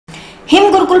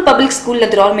Him Gurukul public school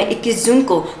लेद्रौर में 21 जून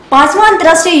को 5वां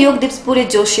अंतर्राष्ट्रीय योग दिवस पूरे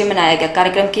जोश से मनाया गया।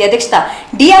 कार्यक्रम की अध्यक्षता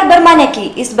DR वर्मा ने की।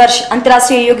 इस वर्ष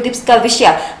अंतर्राष्ट्रीय योग दिवस का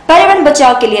विषय पर्यावरण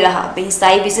बचाव के लिए रहा। वहीं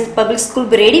साई विजन पब्लिक स्कूल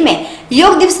बरेड़ी में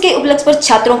योग दिवस के उपलक्ष्य पर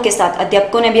छात्रों के साथ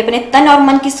अध्यापकों ने भी अपने तन और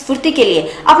मन की स्फूर्ति के लिए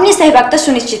अपनी सहभागिता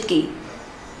सुनिश्चित की।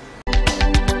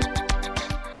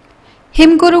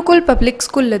 हिम गुरुकुल पब्लिक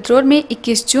स्कूल लेद्रौर में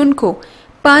 21 जून को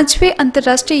 5वें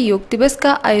अंतर्राष्ट्रीय योग दिवस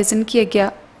का आयोजन किया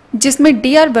गया, जिसमें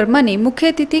DR वर्मा ने मुख्य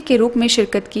अतिथि के रूप में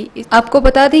शिरकत की। आपको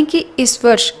बता दें कि इस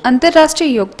वर्ष अंतर्राष्ट्रीय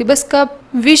योग दिवस का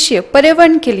विषय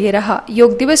पर्यावरण के लिए रहा।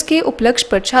 योग दिवस के उपलक्ष्य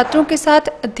पर छात्रों के साथ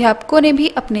अध्यापकों ने भी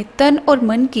अपने तन और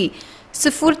मन की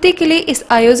स्फूर्ति के लिए इस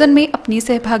आयोजन में अपनी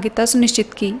सहभागिता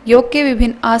सुनिश्चित की। योग के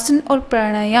विभिन्न आसन और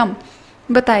प्राणायाम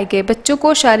बताए गए। बच्चों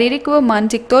को शारीरिक व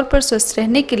मानसिक तौर पर स्वस्थ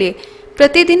रहने के लिए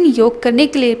प्रतिदिन योग करने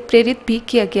के लिए प्रेरित भी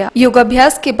किया गया।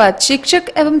 योगाभ्यास के बाद शिक्षक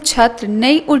एवं छात्र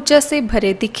नई ऊर्जा से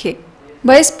भरे दिखे।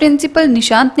 वाइस प्रिंसिपल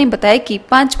निशांत ने बताया कि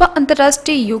 5वां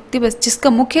अंतर्राष्ट्रीय योग दिवस, जिसका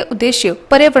मुख्य उद्देश्य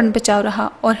पर्यावरण बचाव रहा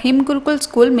और हिम गुरुकुल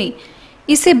स्कूल में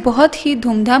इसे बहुत ही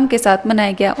धूमधाम के साथ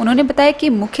मनाया गया। उन्होंने बताया कि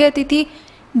मुख्य अतिथि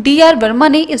DR वर्मा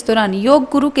ने इस दौरान योग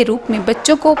गुरु के रूप में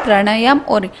बच्चों को प्राणायाम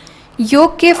और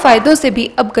योग के फायदों से भी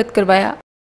अवगत करवाया।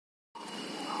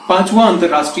 5वां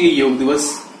अंतर्राष्ट्रीय योग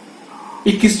दिवस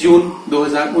 21 जून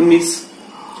 2019,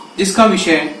 जिसका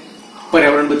विषय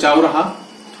पर्यावरण बचाव रहा।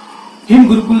 Him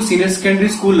Gurukul senior secondary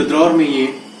school लेद्रौर में ये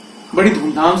बड़ी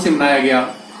धूमधाम से मनाया गया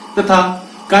तथा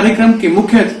कार्यक्रम के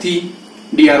मुख्य अतिथि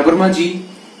DR वर्मा जी,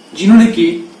 जिन्होंने की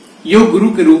योग गुरु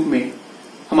के रूप में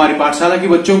हमारी पाठशाला के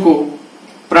बच्चों को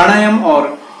प्राणायाम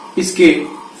और इसके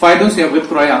फायदों से अवगत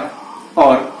कराया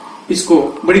और इसको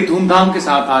बड़ी धूमधाम के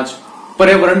साथ आज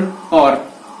पर्यावरण और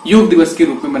योग दिवस के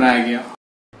रूप में मनाया गया।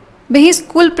 वहीं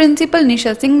स्कूल प्रिंसिपल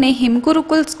निशा सिंह ने हिम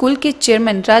गुरुकुल स्कूल के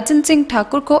चेयरमैन राजन सिंह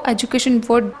ठाकुर को एजुकेशन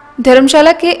बोर्ड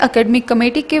धर्मशाला के एकेडमिक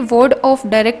कमेटी के board of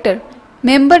director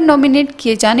member nominate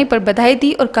किए जाने पर बधाई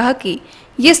दी और कहा कि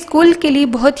ये स्कूल के लिए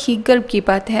बहुत ही गर्व की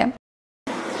बात है।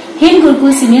 Him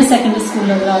Gurukul senior secondary school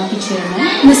लेद्रौर के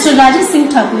चेयरमैन मिस्टर राजन सिंह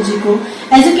ठाकुर जी को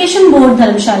एजुकेशन बोर्ड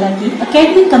धर्मशाला की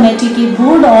एकेडमिक कमेटी के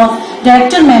board of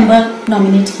director member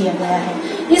nominate किया गया है।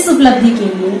 इस उपलब्धि के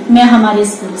लिए मैं हमारे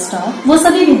स्कूल स्टाफ वो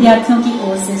सभी विद्यार्थियों की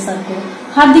ओर से सर को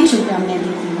हार्दिक शुभकामनाएं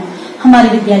देती हूँ। हमारे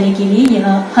विद्यालय के लिए यह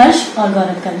हर्ष और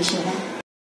गौरव का विषय है।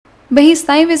 वहीं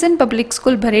साई विजन पब्लिक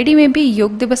स्कूल बरेड़ी में भी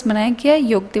योग दिवस मनाया गया।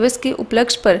 योग दिवस के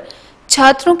उपलक्ष्य पर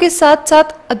छात्रों के साथ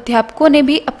साथ अध्यापकों ने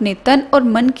भी अपने तन और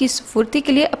मन की स्फूर्ति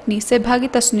के लिए अपनी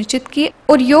सहभागिता सुनिश्चित की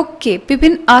और योग के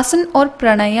विभिन्न आसन और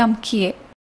प्राणायाम किए।